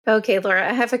Okay, Laura,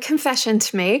 I have a confession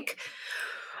to make.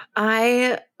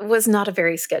 I was not a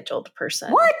very scheduled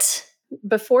person. What?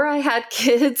 Before I had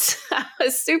kids, I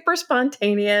was super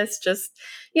spontaneous, just,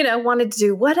 wanted to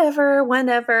do whatever,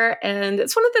 whenever. And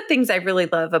it's one of the things I really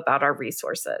love about our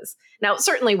resources. Now,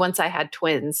 certainly once I had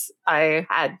twins, I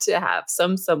had to have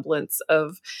some semblance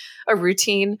of a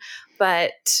routine,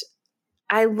 but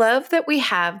I love that we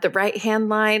have the right hand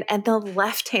line and the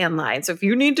left hand line. So if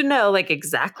you need to know like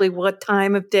exactly what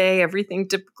time of day everything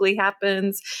typically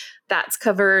happens, that's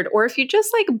covered. Or if you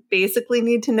just like basically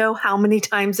need to know how many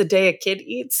times a day a kid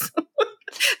eats,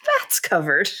 that's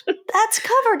covered. That's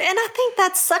covered. And I think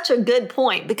that's such a good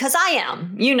point because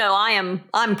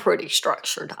I'm pretty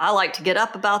structured. I like to get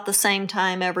up about the same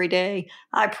time every day.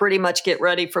 I pretty much get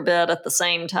ready for bed at the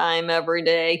same time every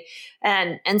day.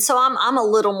 And so I'm a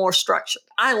little more structured.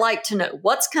 I like to know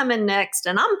what's coming next,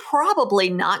 and I'm probably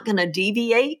not going to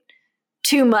deviate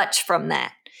too much from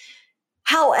that.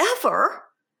 However,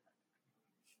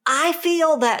 I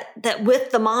feel that with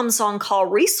the Moms on Call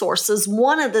resources,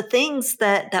 one of the things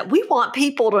that we want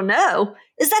people to know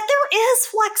is that there is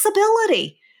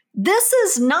flexibility. This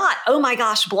is not, oh my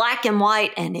gosh, black and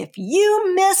white. And if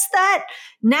you miss that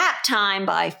nap time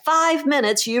by 5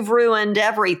 minutes, you've ruined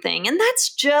everything. And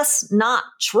that's just not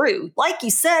true. Like you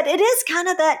said, it is kind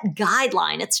of that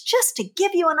guideline. It's just to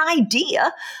give you an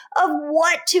idea of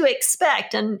what to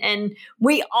expect. And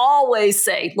we always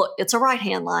say, look, it's a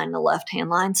right-hand line and a left-hand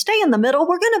line. Stay in the middle.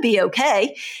 We're going to be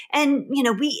okay. And,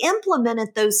 we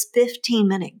implemented those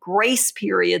 15-minute grace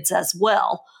periods as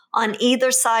well on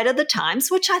either side of the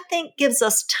times, which I think gives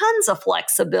us tons of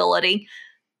flexibility.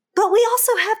 But we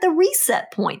also have the reset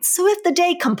points. So if the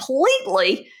day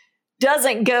completely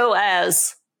doesn't go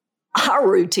as our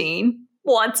routine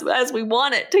wants, as we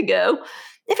want it to go,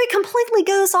 if it completely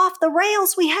goes off the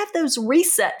rails, we have those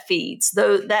reset feeds,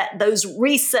 those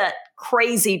reset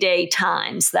crazy day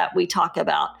times that we talk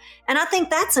about. And I think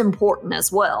that's important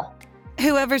as well.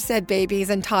 Whoever said babies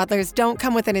and toddlers don't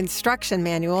come with an instruction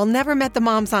manual never met the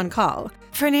Moms on Call.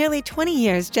 For nearly 20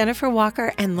 years, Jennifer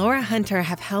Walker and Laura Hunter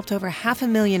have helped over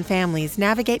 500,000 families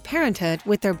navigate parenthood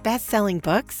with their best-selling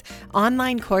books,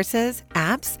 online courses,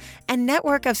 apps, and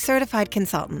network of certified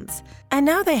consultants. And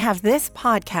now they have this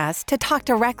podcast to talk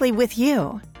directly with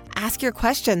you. Ask your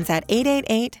questions at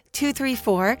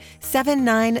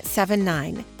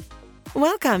 888-234-7979.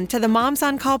 Welcome to the Moms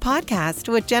on Call podcast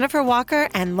with Jennifer Walker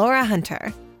and Laura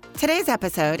Hunter. Today's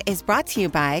episode is brought to you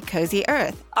by Cozy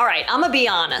Earth. All right, I'm going to be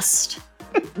honest.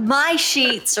 My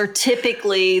sheets are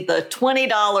typically the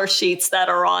 $20 sheets that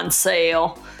are on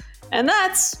sale. And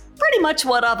that's pretty much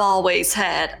what I've always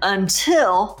had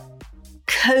until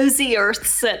Cozy Earth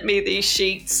sent me these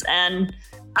sheets, and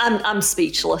I'm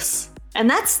speechless. And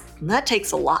that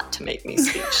takes a lot to make me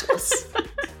speechless.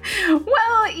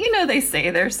 Well, they say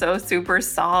they're so super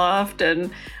soft,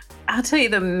 and I'll tell you,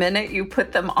 the minute you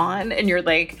put them on and you're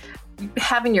like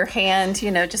having your hand,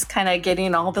 just kind of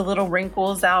getting all the little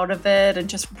wrinkles out of it and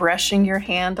just brushing your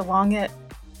hand along it,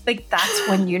 like that's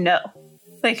when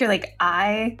like you're like,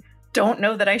 I don't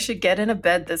know that I should get in a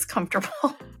bed this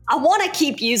comfortable. I want to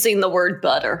keep using the word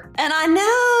butter. And I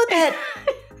know that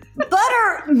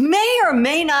butter may or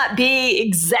may not be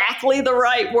exactly the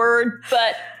right word,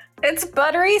 but it's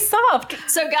buttery soft.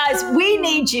 So guys, we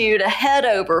need you to head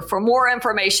over for more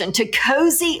information to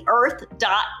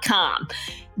CozyEarth.com.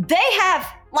 They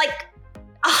have like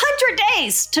 100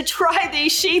 days to try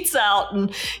these sheets out.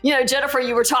 And, Jennifer,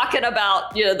 you were talking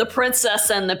about, the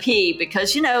princess and the pea,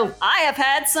 because, I have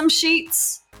had some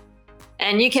sheets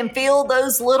and you can feel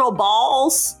those little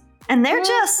balls and they're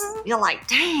just, you're like,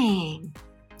 dang.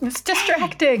 It's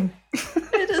distracting.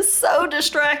 It is so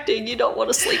distracting. You don't want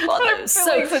to sleep on those. I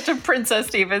feel like such a princess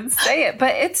to even say it,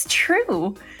 but it's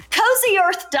true.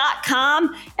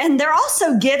 CozyEarth.com. And they're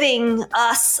also giving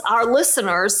us, our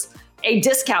listeners, a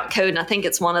discount code. And I think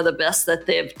it's one of the best that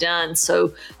they've done.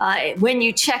 So when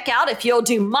you check out, if you'll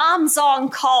do Moms on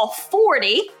Call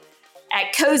 40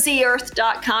 at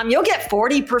CozyEarth.com, you'll get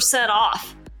 40%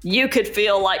 off. You could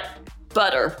feel like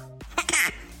butter.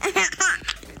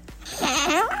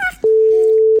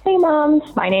 Hey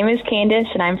moms, my name is Candace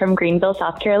and I'm from Greenville,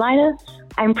 South Carolina.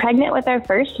 I'm pregnant with our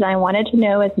first and I wanted to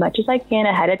know as much as I can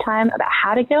ahead of time about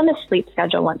how to get on a sleep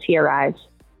schedule once he arrives.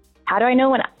 How do I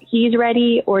know when he's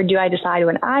ready, or do I decide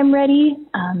when I'm ready?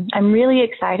 I'm really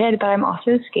excited, but I'm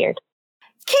also scared.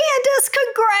 Candace,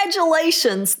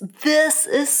 congratulations. This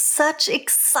is such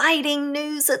exciting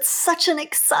news. It's such an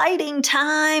exciting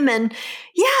time. And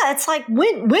yeah, it's like,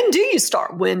 when do you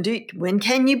start? When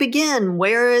can you begin?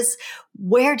 Where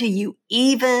do you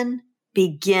even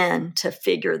begin to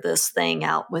figure this thing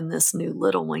out when this new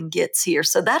little one gets here?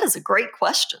 So that is a great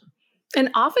question. And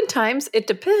oftentimes it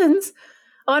depends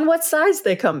on what size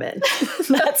they come in.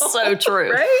 That's so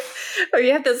true. Right? Or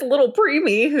you have this little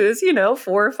preemie who's, 4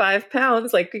 or 5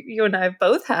 pounds, like you and I have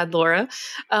both had, Laura.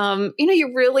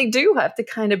 You really do have to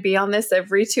kind of be on this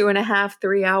every 2.5,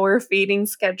 3 hour feeding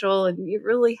schedule. And you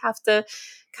really have to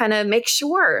kind of make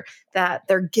sure that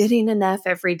they're getting enough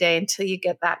every day until you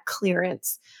get that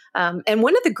clearance. And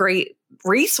one of the great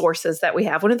resources that we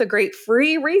have, one of the great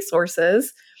free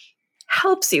resources,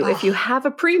 helps you if you have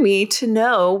a preemie to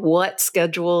know what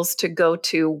schedules to go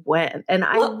to when. And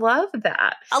I love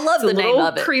that. I love the name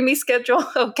of it. Preemie schedule.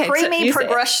 Okay. Preemie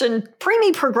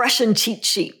progression cheat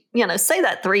sheet. Say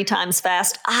that 3 times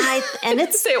fast. And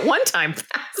it's say it 1 time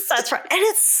fast. That's right. And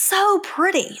it's so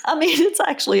pretty. I mean, it's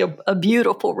actually a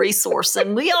beautiful resource.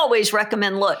 And we always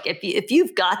recommend, look, if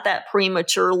you've got that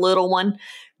premature little one,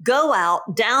 go out,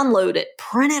 download it,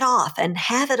 print it off, and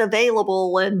have it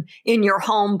available in your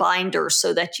home binder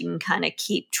so that you can kind of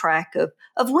keep track of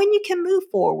when you can move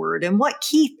forward and what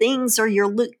key things are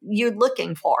you're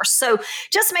looking for. So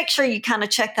just make sure you kind of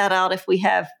check that out if we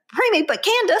have preemie. But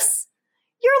Candace,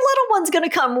 your little one's going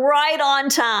to come right on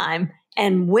time.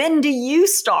 And when do you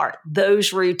start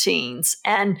those routines?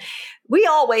 And we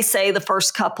always say the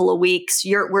first couple of weeks,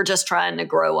 we're just trying to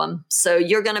grow them. So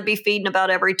you're going to be feeding about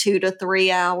every 2 to 3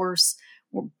 hours,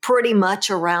 pretty much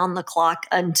around the clock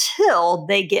until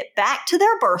they get back to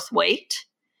their birth weight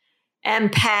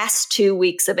and past 2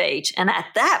 weeks of age. And at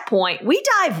that point, we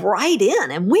dive right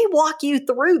in and we walk you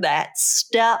through that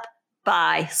step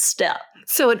by step.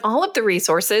 So in all of the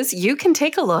resources, you can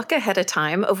take a look ahead of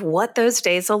time of what those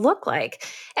days will look like.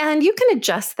 And you can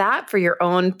adjust that for your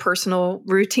own personal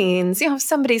routines. If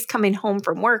somebody's coming home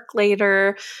from work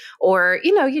later, or,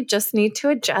 you just need to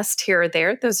adjust here or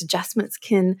there, those adjustments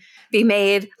can be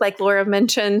made, like Laura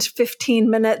mentioned, 15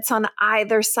 minutes on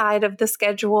either side of the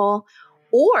schedule.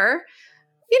 Or,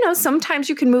 sometimes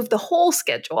you can move the whole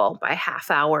schedule by half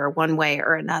hour one way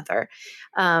or another.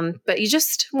 But you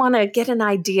just want to get an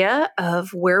idea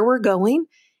of where we're going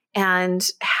and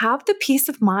have the peace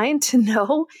of mind to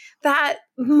know that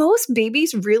most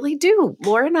babies really do.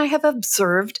 Laura and I have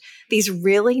observed these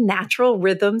really natural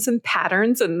rhythms and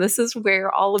patterns, and this is where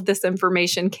all of this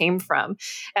information came from.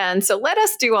 And so let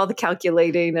us do all the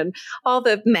calculating and all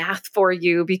the math for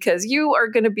you, because you are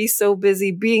going to be so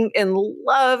busy being in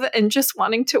love and just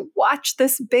wanting to watch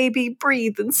this baby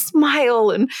breathe and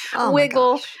smile and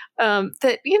wiggle.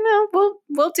 That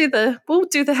we'll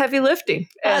do the heavy lifting.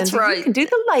 That's right. You can do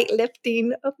the light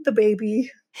lifting of the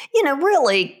baby.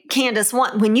 Really, Candace,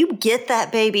 when you get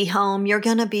that baby home, you're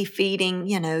going to be feeding,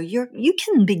 you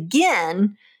can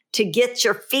begin to get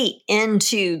your feet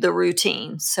into the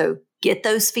routine. So get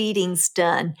those feedings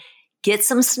done, get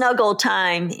some snuggle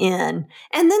time in,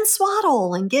 and then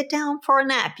swaddle and get down for a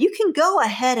nap. You can go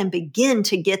ahead and begin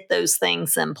to get those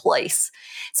things in place.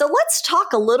 So let's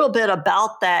talk a little bit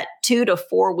about that 2 to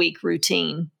 4 week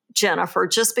routine, Jennifer,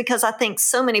 just because I think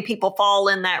so many people fall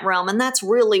in that realm. And that's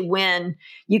really when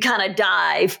you kind of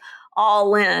dive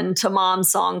all in to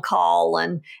Mom's on Call.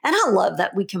 And I love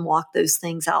that we can walk those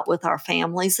things out with our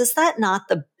families. Is that not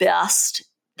the best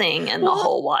thing in the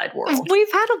whole wide world?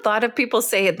 We've had a lot of people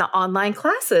say in the online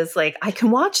classes, like, I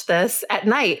can watch this at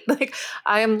night. Like,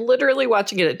 I am literally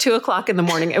watching it at 2:00 in the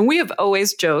morning. And we have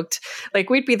always joked, like,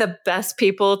 we'd be the best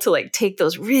people to take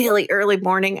those really early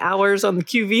morning hours on the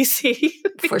QVC.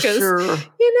 Because, for sure.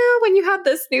 When you have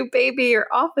this new baby, you're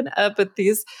often up at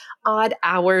these odd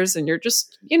hours and you're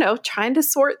just, trying to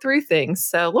sort through things.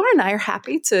 So Laura and I are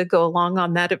happy to go along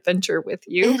on that adventure with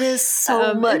you. It is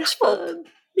so much fun.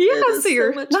 Yeah, so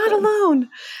you're not alone.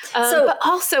 But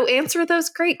also answer those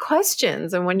great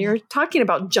questions. And when you're talking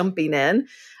about jumping in,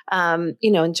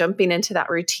 and jumping into that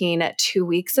routine at 2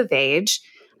 weeks of age,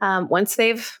 once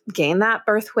they've gained that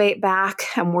birth weight back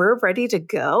and we're ready to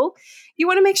go, you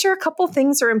want to make sure a couple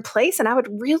things are in place. And I would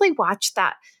really watch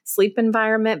that sleep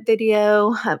environment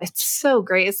video. It's so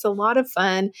great. It's a lot of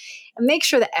fun. And make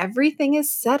sure that everything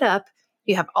is set up.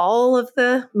 You have all of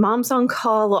the Moms on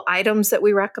Call items that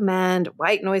we recommend,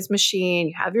 white noise machine,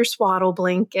 you have your swaddle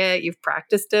blanket, you've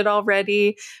practiced it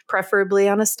already, preferably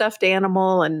on a stuffed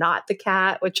animal and not the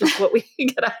cat, which is what we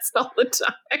get asked all the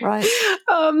time. Right.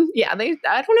 I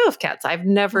don't know if cats, I've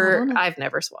never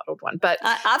swaddled one, but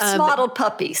I've swaddled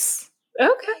puppies.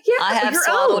 Okay. Yeah. I have your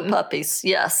swaddled own. puppies.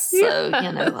 Yes. Yeah. So,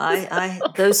 I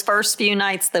those first few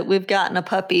nights that we've gotten a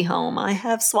puppy home, I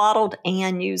have swaddled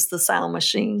and used the sound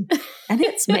machine, and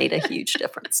it's made a huge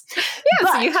difference.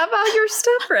 Yeah, so you have all your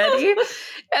stuff ready.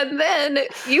 And then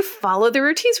you follow the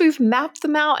routines. We've mapped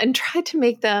them out and tried to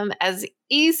make them as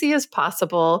easy as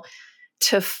possible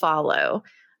to follow.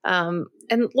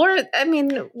 And Laura, I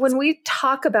mean, when we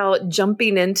talk about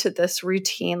jumping into this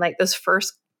routine, like those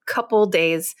first couple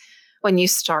days when you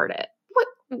start it,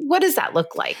 what does that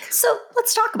look like? So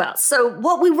let's talk about. So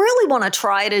what we really want to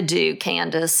try to do,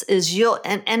 Candace, is you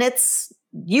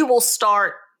will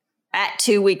start at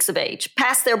 2 weeks of age,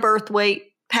 past their birth weight.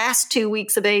 Past 2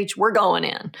 weeks of age, we're going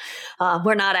in.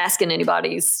 We're not asking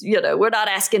we're not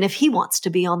asking if he wants to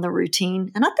be on the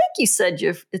routine. And I think you said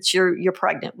you're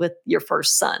pregnant with your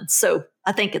first son. So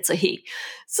I think it's a he.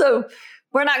 So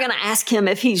we're not going to ask him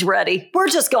if he's ready. We're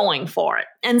just going for it.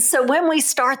 And so when we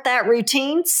start that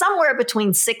routine, somewhere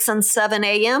between 6 and 7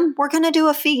 a.m., we're going to do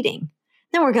a feeding.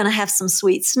 Then we're going to have some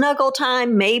sweet snuggle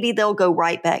time. Maybe they'll go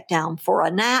right back down for a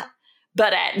nap.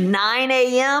 But at 9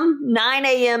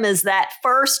 a.m. is that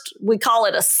first, we call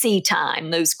it a C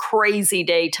time, those crazy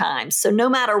day times. So no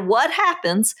matter what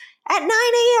happens, at 9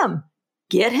 a.m.,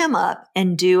 get him up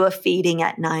and do a feeding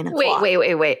at 9 o'clock.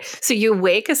 Wait. So you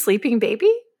wake a sleeping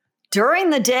baby? During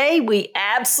the day, we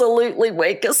absolutely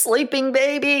wake a sleeping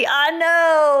baby. I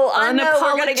know.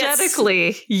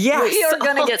 Unapologetically. Yes. We are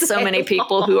going to get so many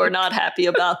people who are not happy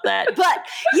about that. But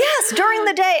yes, during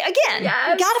the day, again,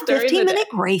 we got a 15-minute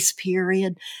grace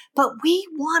period. But we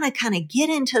want to kind of get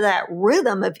into that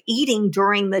rhythm of eating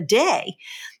during the day.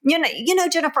 You know,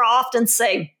 Jennifer, I often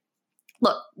say,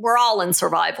 look, we're all in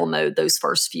survival mode those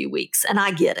first few weeks, and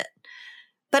I get it.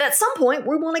 But at some point,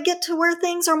 we want to get to where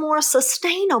things are more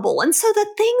sustainable. And so the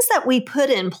things that we put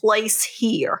in place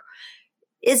here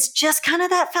is just kind of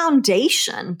that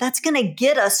foundation that's going to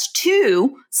get us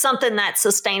to something that's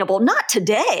sustainable, not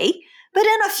today, but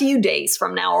in a few days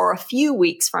from now or a few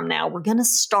weeks from now, we're going to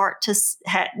start to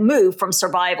move from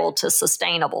survival to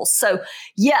sustainable. So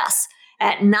yes,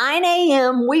 at 9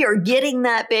 a.m., we are getting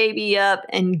that baby up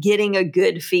and getting a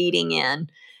good feeding in.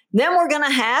 Then we're going to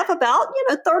have about,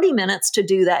 30 minutes to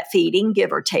do that feeding,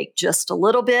 give or take just a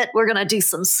little bit. We're going to do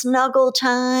some snuggle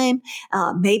time,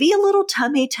 maybe a little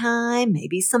tummy time,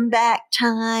 maybe some back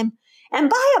time. And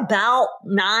by about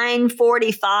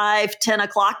 9:45, 10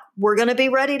 o'clock, we're going to be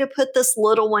ready to put this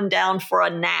little one down for a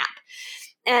nap.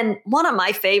 And one of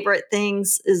my favorite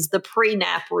things is the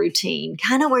pre-nap routine,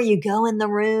 kind of where you go in the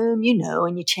room,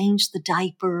 and you change the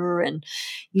diaper and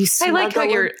you snuggle.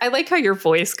 I like how your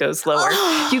voice goes lower.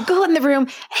 You go in the room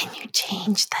and you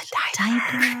change the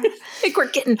diaper. Like we're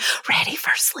getting ready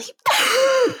for sleep.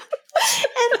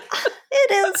 And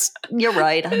it is, you're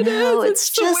right. I know. It's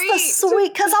just the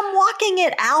sweet, because I'm walking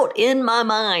it out in my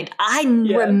mind. I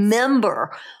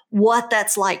remember what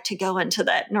that's like to go into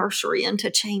that nursery and to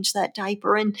change that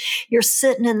diaper. And you're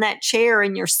sitting in that chair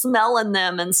and you're smelling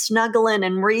them and snuggling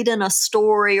and reading a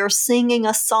story or singing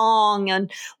a song and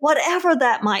whatever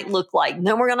that might look like. And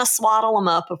then we're going to swaddle them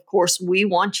up. Of course, we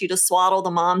want you to swaddle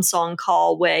the Moms on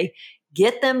Call way.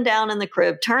 Get them down in the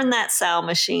crib, turn that sound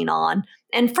machine on.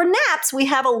 And for naps, we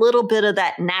have a little bit of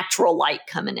that natural light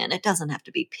coming in. It doesn't have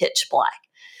to be pitch black.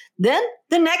 Then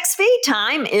the next feed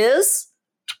time is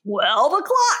 12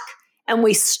 o'clock. And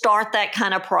we start that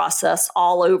kind of process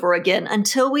all over again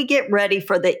until we get ready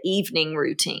for the evening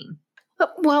routine.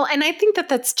 Well, and I think that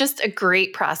that's just a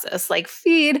great process. Like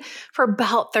feed for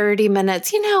about 30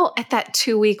 minutes, at that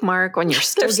 2-week mark when you're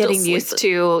still getting used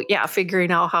to,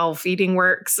 figuring out how feeding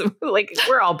works. Like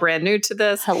we're all brand new to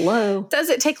this. Hello. Does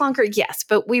it take longer? Yes.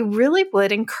 But we really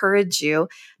would encourage you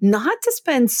not to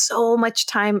spend so much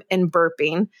time in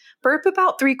burping. Burp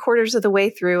about 3/4 of the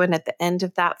way through. And at the end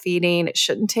of that feeding, it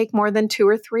shouldn't take more than 2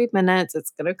 or 3 minutes.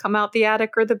 It's going to come out the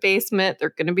attic or the basement.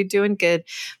 They're going to be doing good.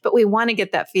 But we want to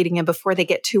get that feeding in before they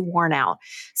get too worn out.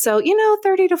 So,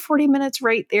 30 to 40 minutes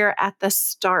right there at the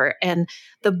start. And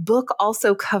the book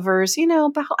also covers,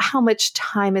 about how much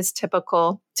time is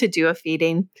typical to do a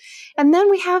feeding. And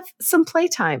then we have some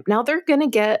playtime. Now they're going to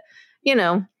get,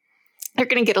 they're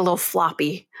going to get a little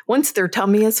floppy once their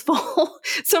tummy is full.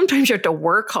 Sometimes you have to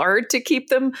work hard to keep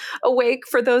them awake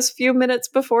for those few minutes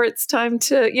before it's time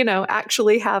to,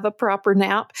 actually have a proper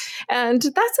nap. And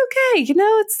that's okay.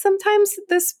 It's sometimes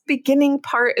this beginning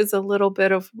part is a little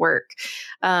bit of work.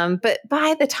 But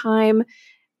by the time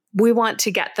we want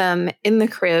to get them in the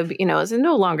crib, is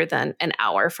no longer than an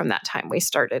hour from that time we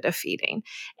started a feeding.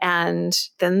 And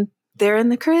then they're in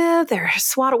the crib, they're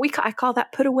swaddled. I call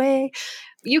that put away.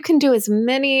 You can do as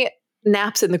many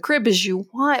naps in the crib as you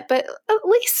want, but at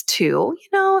least 2.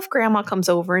 If grandma comes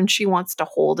over and she wants to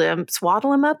hold him,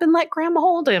 swaddle him up and let grandma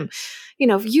hold him.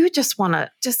 If you just want to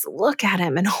just look at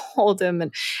him and hold him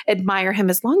and admire him,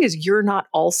 as long as you're not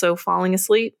also falling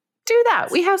asleep, do that.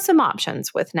 We have some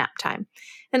options with nap time.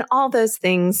 And all those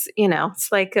things,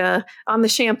 it's like on the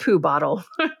shampoo bottle,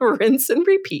 rinse and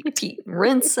repeat.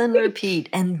 Rinse and repeat.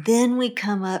 And then we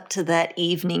come up to that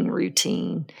evening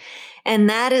routine. And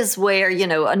that is where,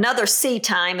 another C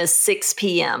time is 6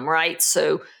 p.m., right?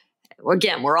 So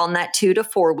again, we're on that 2 to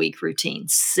 4 week routine.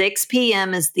 6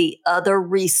 p.m. is the other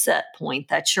reset point.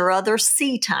 That's your other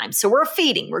C time. So we're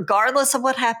feeding regardless of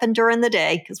what happened during the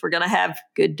day, because we're going to have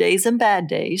good days and bad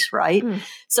days, right?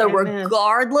 So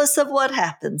regardless of what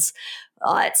happens,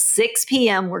 at 6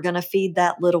 p.m., we're going to feed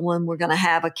that little one. We're going to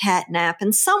have a cat nap.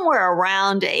 And somewhere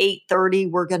around 8:30,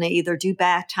 we're going to either do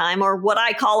bath time or what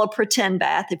I call a pretend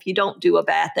bath if you don't do a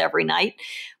bath every night,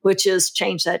 which is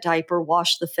change that diaper,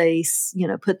 wash the face,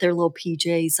 put their little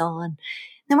PJs on.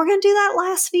 Then we're going to do that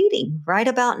last feeding right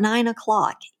about 9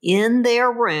 o'clock in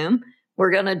their room.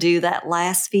 We're going to do that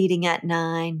last feeding at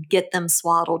 9, get them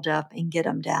swaddled up and get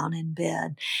them down in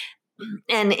bed.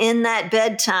 And in that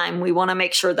bedtime, we want to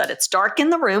make sure that it's dark in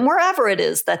the room, wherever it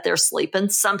is that they're sleeping.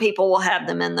 Some people will have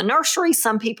them in the nursery.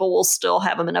 Some people will still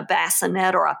have them in a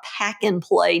bassinet or a pack and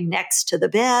play next to the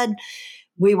bed.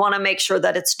 We want to make sure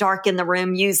that it's dark in the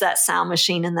room, use that sound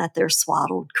machine, and that they're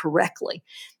swaddled correctly.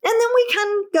 And then we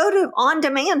can go to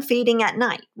on-demand feeding at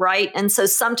night, right? And so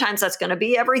sometimes that's going to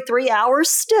be every 3 hours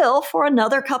still for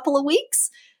another couple of weeks.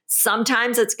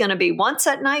 Sometimes it's going to be once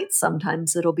at night.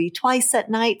 Sometimes it'll be twice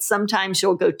at night. Sometimes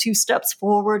you'll go 2 steps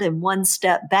forward and 1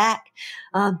 step back.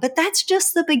 But that's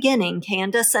just the beginning,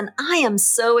 Candace. And I am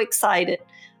so excited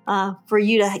for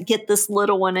you to get this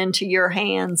little one into your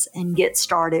hands and get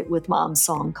started with Mom's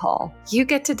Song Call. You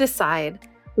get to decide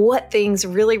what things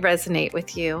really resonate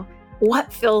with you,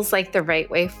 what feels like the right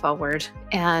way forward.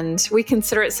 And we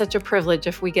consider it such a privilege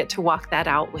if we get to walk that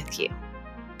out with you.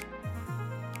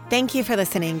 Thank you for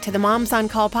listening to the Moms on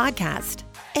Call podcast.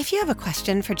 If you have a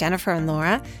question for Jennifer and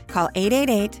Laura, call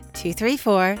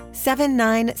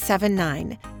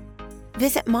 888-234-7979.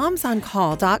 Visit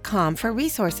momsoncall.com for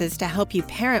resources to help you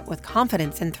parent with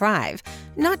confidence and thrive,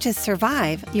 not just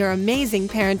survive your amazing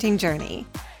parenting journey.